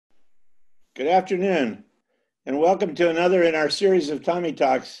Good afternoon, and welcome to another in our series of Tommy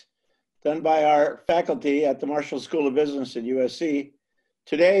Talks done by our faculty at the Marshall School of Business at USC.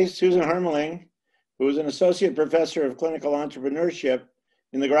 Today, Susan Harmeling, who is an associate professor of clinical entrepreneurship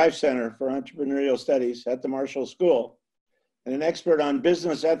in the Greif Center for Entrepreneurial Studies at the Marshall School, and an expert on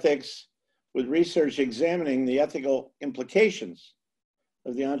business ethics with research examining the ethical implications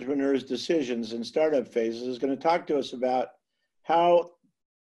of the entrepreneur's decisions in startup phases, is going to talk to us about how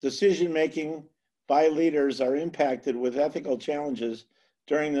decision-making by leaders are impacted with ethical challenges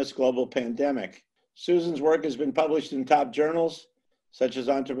during this global pandemic. Susan's work has been published in top journals such as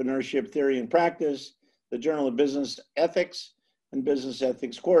Entrepreneurship Theory and Practice, the Journal of Business Ethics, and Business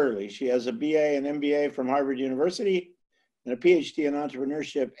Ethics Quarterly. She has a BA and MBA from Harvard University and a PhD in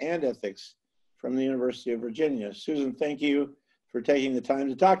entrepreneurship and ethics from the University of Virginia. Susan, thank you for taking the time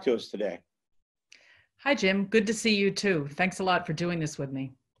to talk to us today. Hi, Jim. Good to see you too. Thanks a lot for doing this with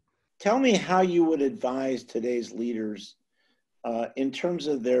me. Tell me how you would advise today's leaders in terms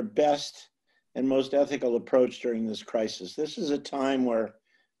of their best and most ethical approach during this crisis. This is a time where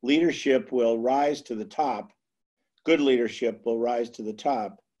leadership will rise to the top. Good leadership will rise to the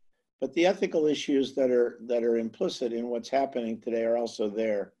top, but the ethical issues that are implicit in what's happening today are also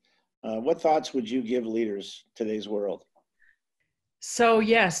there. What thoughts would you give leaders today's world? So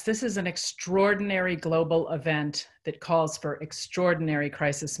yes, this is an extraordinary global event that calls for extraordinary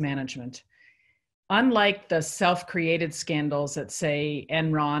crisis management. Unlike the self-created scandals at, say,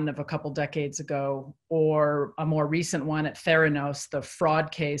 Enron of a couple decades ago, or a more recent one at Theranos, the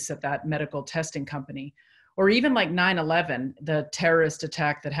fraud case at that medical testing company, or even like 9/11, the terrorist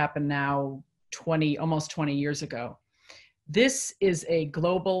attack that happened now almost 20 years ago. This is a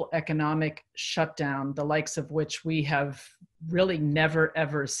global economic shutdown, the likes of which we have really never,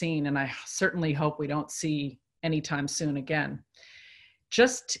 ever seen, and I certainly hope we don't see anytime soon again.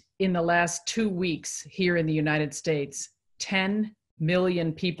 Just in the last 2 weeks here in the United States, 10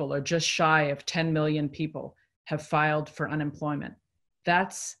 million people, or just shy of 10 million people, have filed for unemployment.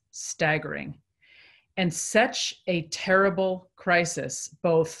 That's staggering. And such a terrible crisis,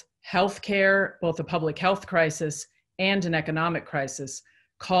 both healthcare, both a public health crisis and an economic crisis,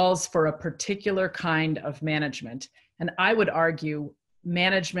 calls for a particular kind of management. And I would argue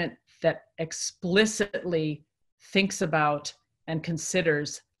management that explicitly thinks about and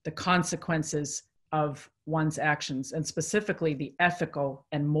considers the consequences of one's actions, and specifically the ethical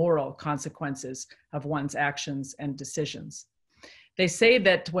and moral consequences of one's actions and decisions. They say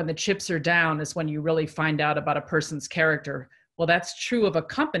that when the chips are down is when you really find out about a person's character. Well, that's true of a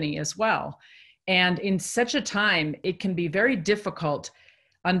company as well. And in such a time, it can be very difficult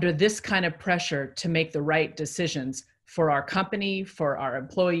under this kind of pressure to make the right decisions for our company, for our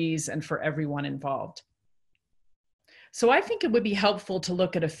employees, and for everyone involved. So I think it would be helpful to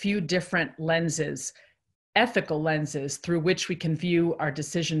look at a few different lenses, ethical lenses, through which we can view our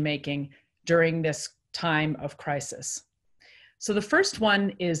decision-making during this time of crisis. So the first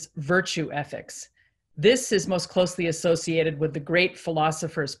one is virtue ethics. This is most closely associated with the great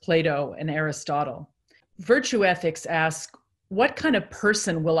philosophers Plato and Aristotle. Virtue ethics asks, what kind of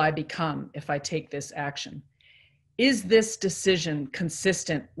person will I become if I take this action? Is this decision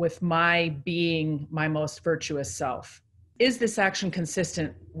consistent with my being my most virtuous self? Is this action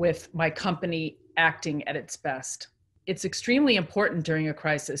consistent with my company acting at its best? It's extremely important during a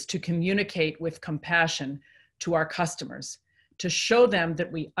crisis to communicate with compassion to our customers, to show them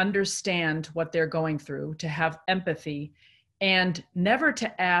that we understand what they're going through, to have empathy, and never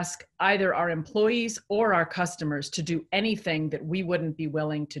to ask either our employees or our customers to do anything that we wouldn't be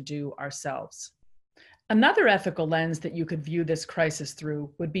willing to do ourselves. Another ethical lens that you could view this crisis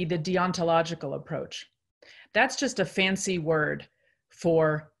through would be the deontological approach. That's just a fancy word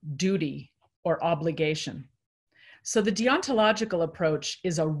for duty or obligation. So the deontological approach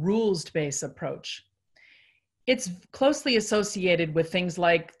is a rules-based approach. It's closely associated with things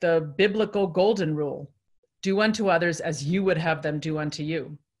like the biblical golden rule, do unto others as you would have them do unto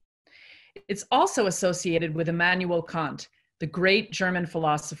you. It's also associated with Immanuel Kant, the great German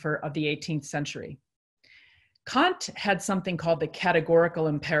philosopher of the 18th century. Kant had something called the categorical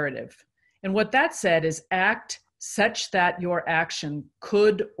imperative. And what that said is act such that your action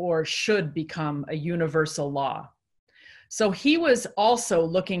could or should become a universal law. So he was also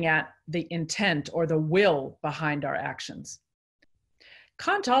looking at the intent or the will behind our actions.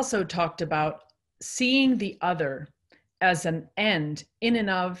 Kant also talked about seeing the other as an end in and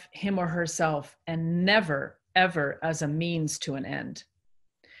of him or herself, and never, ever as a means to an end.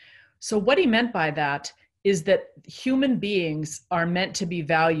 So what he meant by that is that human beings are meant to be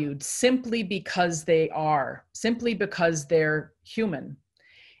valued simply because they are, simply because they're human.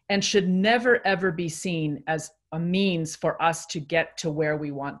 and should never, ever be seen as a means for us to get to where we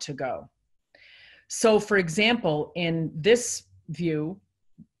want to go. So, for example, in this view,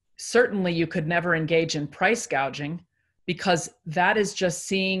 certainly you could never engage in price gouging, because that is just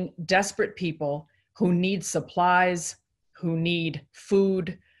seeing desperate people who need supplies, who need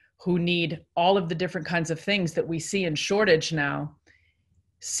food, who need all of the different kinds of things that we see in shortage now,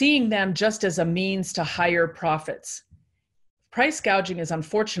 seeing them just as a means to higher profits. Price gouging is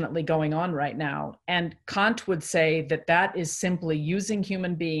unfortunately going on right now, and Kant would say that that is simply using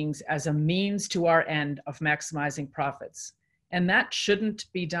human beings as a means to our end of maximizing profits, and that shouldn't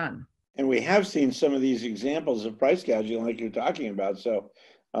be done. And we have seen some of these examples of price gouging like you're talking about. So,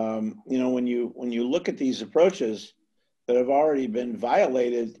 when you look at these approaches that have already been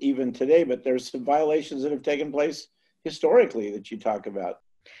violated even today, but there's some violations that have taken place historically that you talk about.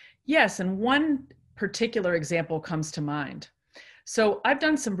 Yes, and one particular example comes to mind. So I've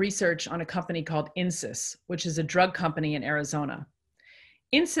done some research on a company called Insys, which is a drug company in Arizona.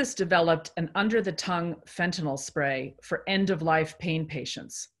 Insys developed an under-the-tongue fentanyl spray for end-of-life pain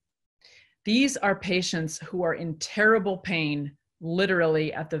patients. These are patients who are in terrible pain,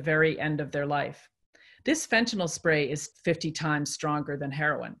 literally at the very end of their life. This fentanyl spray is 50 times stronger than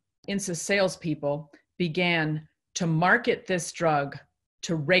heroin. Insys salespeople began to market this drug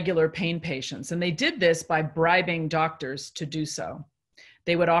to regular pain patients. And they did this by bribing doctors to do so.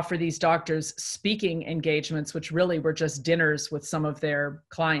 They would offer these doctors speaking engagements, which really were just dinners with some of their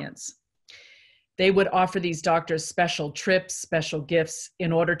clients. They would offer these doctors special trips, special gifts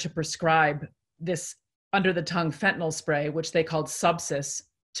in order to prescribe this under-the-tongue fentanyl spray, which they called Subsys,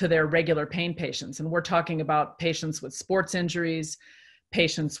 to their regular pain patients. And we're talking about patients with sports injuries,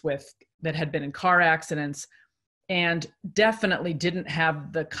 patients that had been in car accidents, and definitely didn't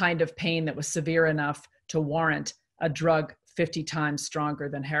have the kind of pain that was severe enough to warrant a drug 50 times stronger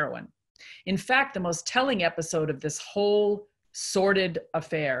than heroin. In fact, the most telling episode of this whole sordid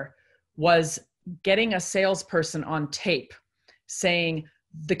affair was getting a salesperson on tape saying,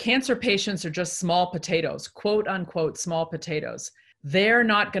 the cancer patients are just small potatoes, quote unquote, small potatoes. They're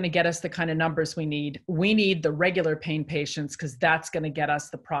not going to get us the kind of numbers we need. We need the regular pain patients because that's going to get us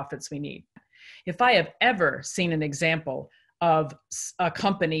the profits we need. If I have ever seen an example of a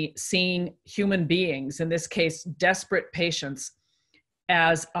company seeing human beings, in this case, desperate patients,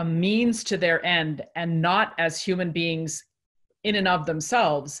 as a means to their end and not as human beings in and of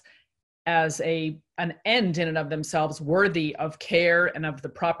themselves, as an end in and of themselves worthy of care and of the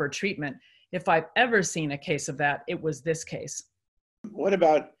proper treatment, if I've ever seen a case of that, it was this case. What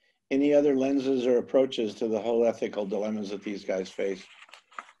about any other lenses or approaches to the whole ethical dilemmas that these guys face?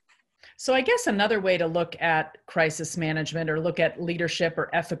 So I guess another way to look at crisis management or look at leadership or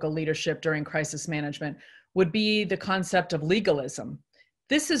ethical leadership during crisis management would be the concept of legalism.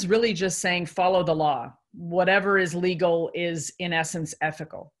 This is really just saying follow the law. Whatever is legal is in essence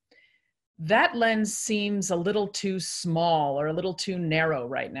ethical. That lens seems a little too small or a little too narrow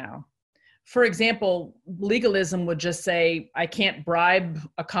right now. For example, legalism would just say, I can't bribe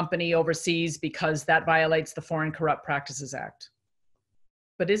a company overseas because that violates the Foreign Corrupt Practices Act.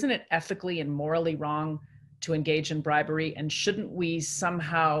 But isn't it ethically and morally wrong to engage in bribery? And shouldn't we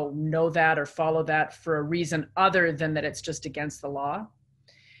somehow know that or follow that for a reason other than that it's just against the law?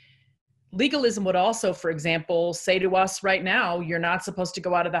 Legalism would also, for example, say to us right now, you're not supposed to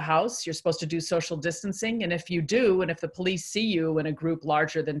go out of the house. You're supposed to do social distancing. And if you do, and if the police see you in a group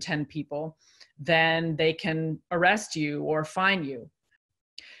larger than 10 people, then they can arrest you or fine you.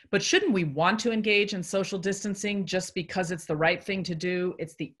 But shouldn't we want to engage in social distancing just because it's the right thing to do,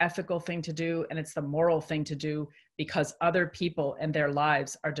 it's the ethical thing to do, and it's the moral thing to do because other people and their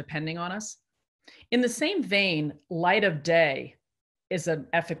lives are depending on us? In the same vein, light of day is an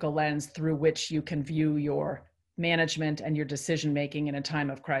ethical lens through which you can view your management and your decision-making in a time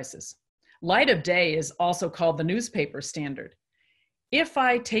of crisis. Light of day is also called the newspaper standard. If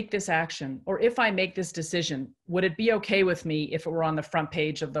I take this action or if I make this decision, would it be okay with me if it were on the front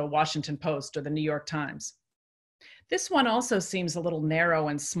page of the Washington Post or the New York Times? This one also seems a little narrow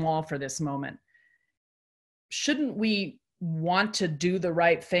and small for this moment. Shouldn't we want to do the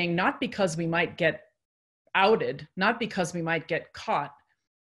right thing, not because we might get outed, not because we might get caught,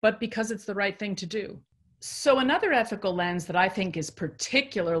 but because it's the right thing to do? So another ethical lens that I think is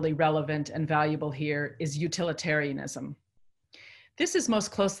particularly relevant and valuable here is utilitarianism. This is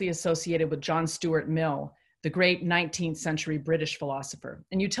most closely associated with John Stuart Mill, the great 19th century British philosopher.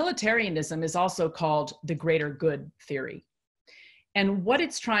 And utilitarianism is also called the greater good theory. And what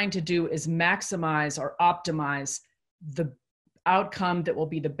it's trying to do is maximize or optimize the outcome that will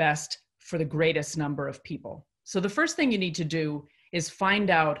be the best for the greatest number of people. So the first thing you need to do is find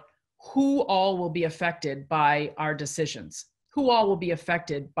out who all will be affected by our decisions, who all will be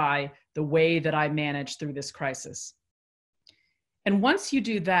affected by the way that I manage through this crisis. And once you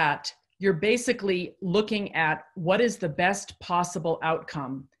do that, you're basically looking at what is the best possible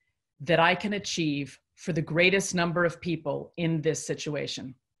outcome that I can achieve for the greatest number of people in this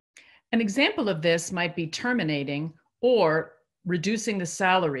situation. An example of this might be terminating or reducing the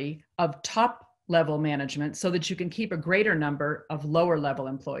salary of top level management so that you can keep a greater number of lower level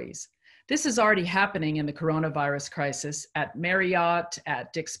employees. This is already happening in the coronavirus crisis at Marriott,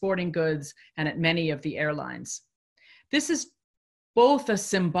 at Dick's Sporting Goods, and at many of the airlines. This is both a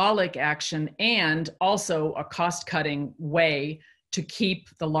symbolic action and also a cost-cutting way to keep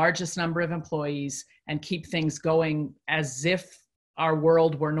the largest number of employees and keep things going as if our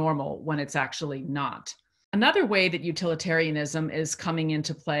world were normal when it's actually not. Another way that utilitarianism is coming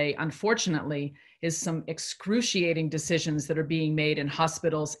into play, unfortunately, is some excruciating decisions that are being made in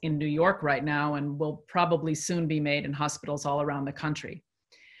hospitals in New York right now and will probably soon be made in hospitals all around the country.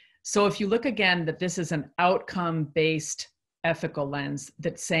 So if you look again that this is an outcome-based ethical lens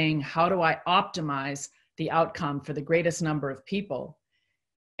that's saying, how do I optimize the outcome for the greatest number of people?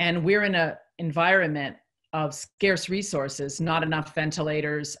 And we're in an environment of scarce resources, not enough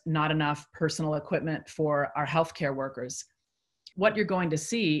ventilators, not enough personal equipment for our healthcare workers. What you're going to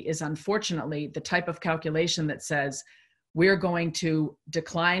see is, unfortunately, the type of calculation that says we're going to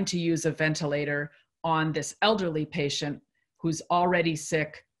decline to use a ventilator on this elderly patient who's already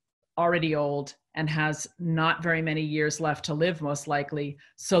sick, already old, and has not very many years left to live, most likely,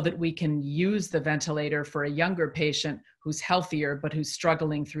 so that we can use the ventilator for a younger patient who's healthier but who's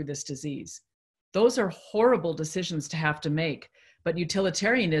struggling through this disease. Those are horrible decisions to have to make, but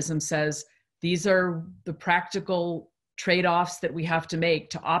utilitarianism says these are the practical trade-offs that we have to make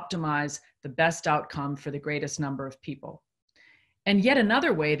to optimize the best outcome for the greatest number of people. And yet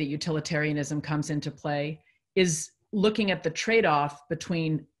another way that utilitarianism comes into play is looking at the trade-off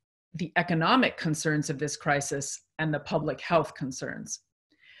between the economic concerns of this crisis and the public health concerns.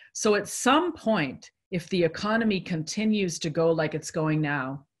 So at some point, if the economy continues to go like it's going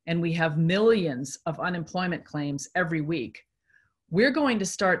now, and we have millions of unemployment claims every week, we're going to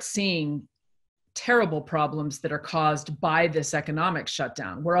start seeing terrible problems that are caused by this economic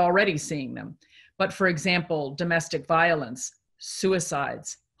shutdown. We're already seeing them. But for example, domestic violence,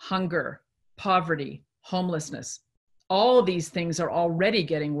 suicides, hunger, poverty, homelessness, all of these things are already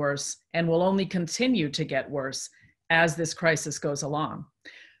getting worse and will only continue to get worse as this crisis goes along.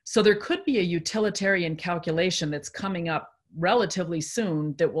 So there could be a utilitarian calculation that's coming up relatively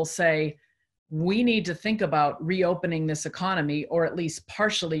soon that will say, we need to think about reopening this economy, or at least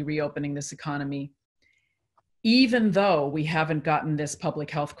partially reopening this economy, even though we haven't gotten this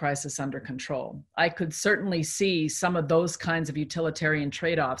public health crisis under control. I could certainly see some of those kinds of utilitarian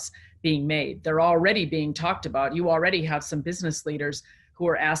trade-offs being made. They're already being talked about. You already have some business leaders who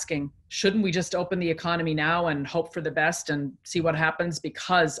are asking, shouldn't we just open the economy now and hope for the best and see what happens,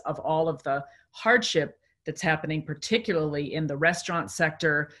 because of all of the hardship that's happening, particularly in the restaurant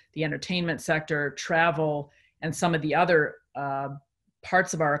sector, the entertainment sector, travel, and some of the other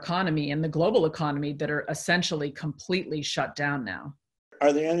parts of our economy and the global economy that are essentially completely shut down now.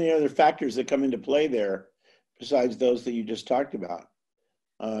 Are there any other factors that come into play there besides those that you just talked about?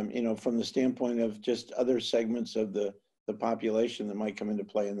 From the standpoint of just other segments of the population that might come into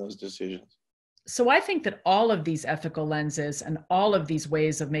play in those decisions? So I think that all of these ethical lenses and all of these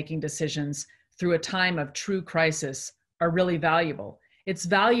ways of making decisions through a time of true crisis are really valuable. It's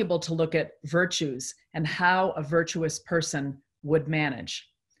valuable to look at virtues and how a virtuous person would manage.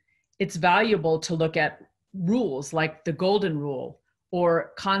 It's valuable to look at rules like the golden rule,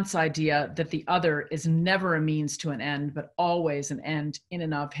 or Kant's idea that the other is never a means to an end, but always an end in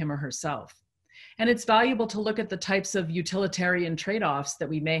and of him or herself. And it's valuable to look at the types of utilitarian trade-offs that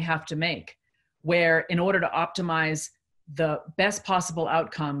we may have to make, where in order to optimize the best possible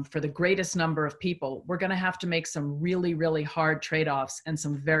outcome for the greatest number of people, we're going to have to make some really, really hard trade-offs and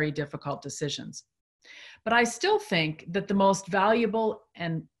some very difficult decisions. But I still think that the most valuable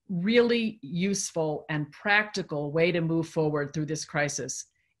and really useful and practical way to move forward through this crisis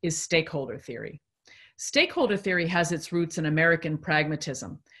is stakeholder theory. Stakeholder theory has its roots in American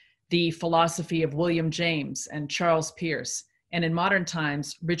pragmatism, the philosophy of William James and Charles Peirce, and in modern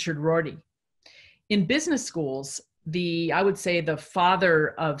times, Richard Rorty. In business schools, I would say the father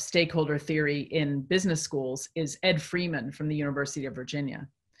of stakeholder theory in business schools is Ed Freeman from the University of Virginia.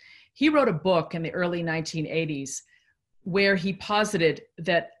 He wrote a book in the early 1980s where he posited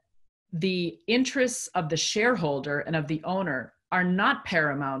that the interests of the shareholder and of the owner are not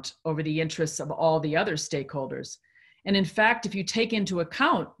paramount over the interests of all the other stakeholders. And in fact, if you take into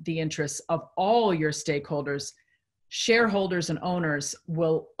account the interests of all your stakeholders, shareholders and owners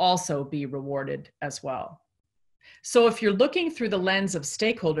will also be rewarded as well. So if you're looking through the lens of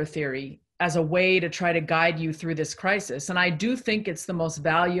stakeholder theory as a way to try to guide you through this crisis, and I do think it's the most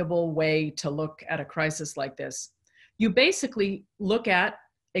valuable way to look at a crisis like this, you basically look at,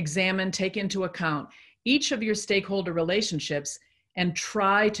 examine, take into account each of your stakeholder relationships and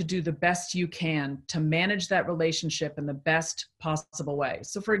try to do the best you can to manage that relationship in the best possible way.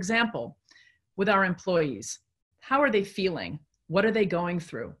 So for example, with our employees, how are they feeling? What are they going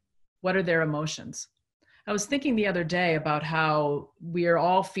through? What are their emotions? I was thinking the other day about how we are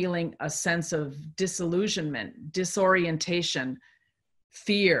all feeling a sense of disillusionment, disorientation,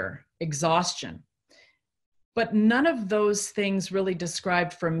 fear, exhaustion. But none of those things really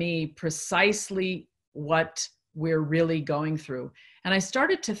described for me precisely what we're really going through. And I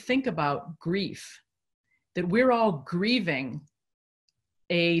started to think about grief, that we're all grieving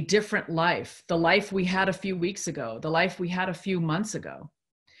a different life, the life we had a few weeks ago, the life we had a few months ago.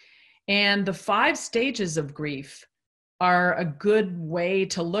 And the 5 stages of grief are a good way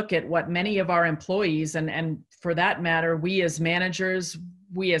to look at what many of our employees, and for that matter, we as managers,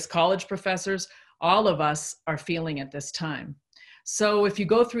 we as college professors, all of us are feeling at this time. So if you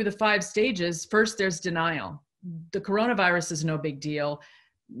go through the 5 stages, first there's denial. The coronavirus is no big deal.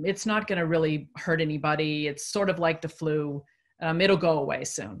 It's not going to really hurt anybody. It's sort of like the flu. It'll go away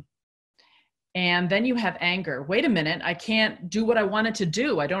soon. And then you have anger. Wait a minute, I can't do what I wanted to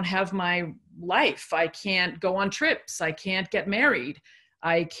do. I don't have my life. I can't go on trips. I can't get married.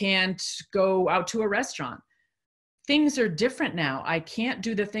 I can't go out to a restaurant. Things are different now. I can't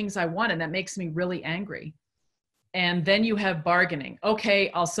do the things I want, and that makes me really angry. And then you have bargaining. Okay,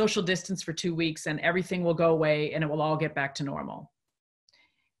 I'll social distance for 2 weeks and everything will go away and it will all get back to normal.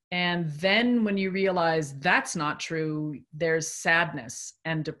 And then when you realize that's not true, there's sadness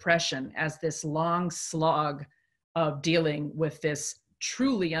and depression as this long slog of dealing with this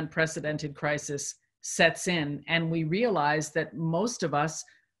truly unprecedented crisis sets in. And we realize that most of us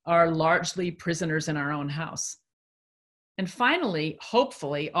are largely prisoners in our own house. And finally,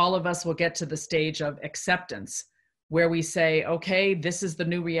 hopefully, all of us will get to the stage of acceptance, where we say, okay, this is the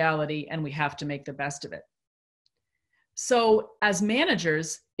new reality and we have to make the best of it. So as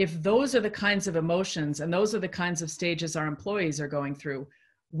managers, if those are the kinds of emotions and those are the kinds of stages our employees are going through,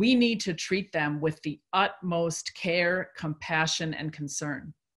 we need to treat them with the utmost care, compassion, and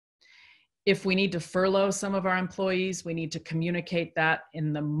concern. If we need to furlough some of our employees, we need to communicate that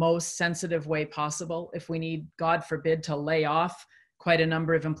in the most sensitive way possible. If we need, God forbid, to lay off quite a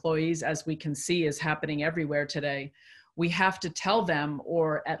number of employees, as we can see is happening everywhere today, we have to tell them,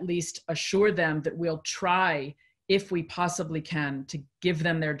 or at least assure them, that we'll try, if we possibly can, to give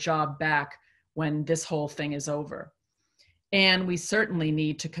them their job back when this whole thing is over. And we certainly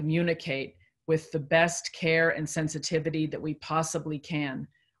need to communicate with the best care and sensitivity that we possibly can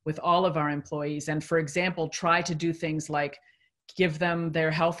with all of our employees. And for example, try to do things like give them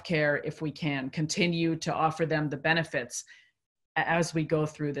their health care if we can, continue to offer them the benefits as we go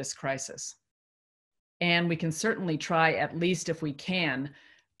through this crisis. And we can certainly try, at least if we can,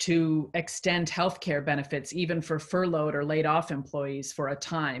 to extend healthcare benefits, even for furloughed or laid off employees for a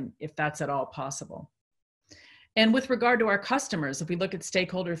time, if that's at all possible. And with regard to our customers, if we look at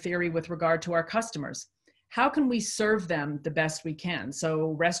stakeholder theory with regard to our customers, how can we serve them the best we can?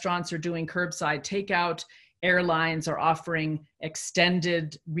 So restaurants are doing curbside takeout, airlines are offering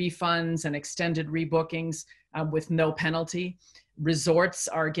extended refunds and extended rebookings with no penalty. Resorts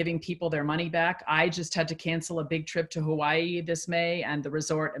are giving people their money back. I just had to cancel a big trip to Hawaii this May, and the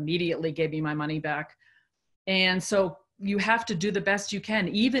resort immediately gave me my money back. And so you have to do the best you can,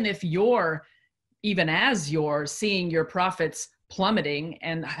 even as you're seeing your profits plummeting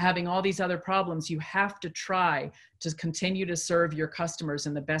and having all these other problems. You have to try to continue to serve your customers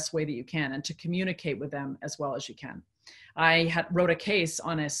in the best way that you can and to communicate with them as well as you can. I wrote a case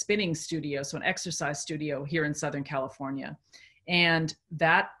on a spinning studio, so an exercise studio here in Southern California. And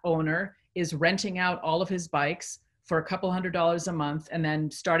that owner is renting out all of his bikes for a couple $100s a month and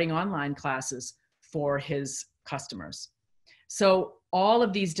then starting online classes for his customers. So all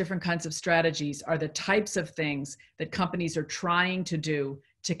of these different kinds of strategies are the types of things that companies are trying to do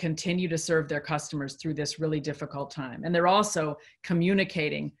to continue to serve their customers through this really difficult time. And they're also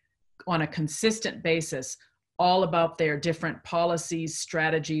communicating on a consistent basis all about their different policies,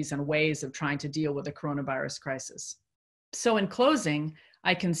 strategies, and ways of trying to deal with the coronavirus crisis. So in closing,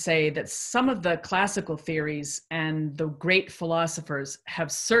 I can say that some of the classical theories and the great philosophers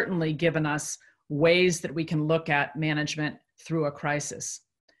have certainly given us ways that we can look at management through a crisis.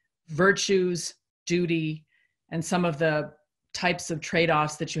 Virtues, duty, and some of the types of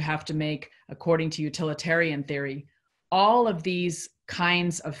trade-offs that you have to make according to utilitarian theory, all of these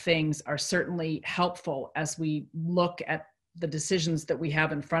kinds of things are certainly helpful as we look at the decisions that we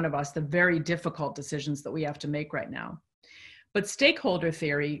have in front of us, the very difficult decisions that we have to make right now. But stakeholder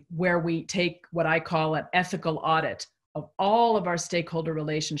theory, where we take what I call an ethical audit of all of our stakeholder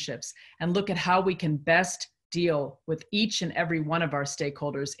relationships and look at how we can best deal with each and every one of our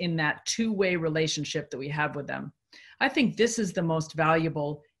stakeholders in that two-way relationship that we have with them. I think this is the most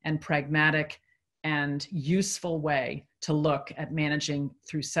valuable and pragmatic and useful way to look at managing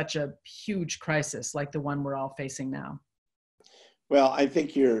through such a huge crisis like the one we're all facing now. Well, I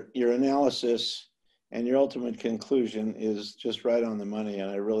think your analysis and your ultimate conclusion is just right on the money,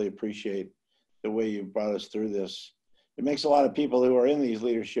 and I really appreciate the way you brought us through this. It makes a lot of people who are in these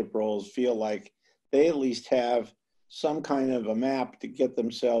leadership roles feel like they at least have some kind of a map to get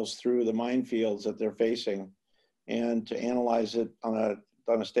themselves through the minefields that they're facing and to analyze it on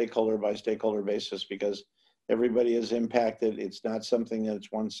a stakeholder by stakeholder basis, because everybody is impacted. It's not something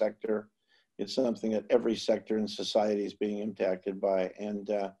that's one sector. It's something that every sector in society is being impacted by. And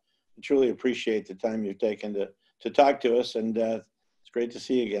I truly appreciate the time you've taken to talk to us. And it's great to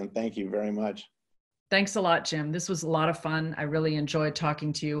see you again. Thank you very much. Thanks a lot, Jim. This was a lot of fun. I really enjoyed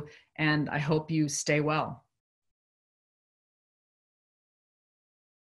talking to you, and I hope you stay well.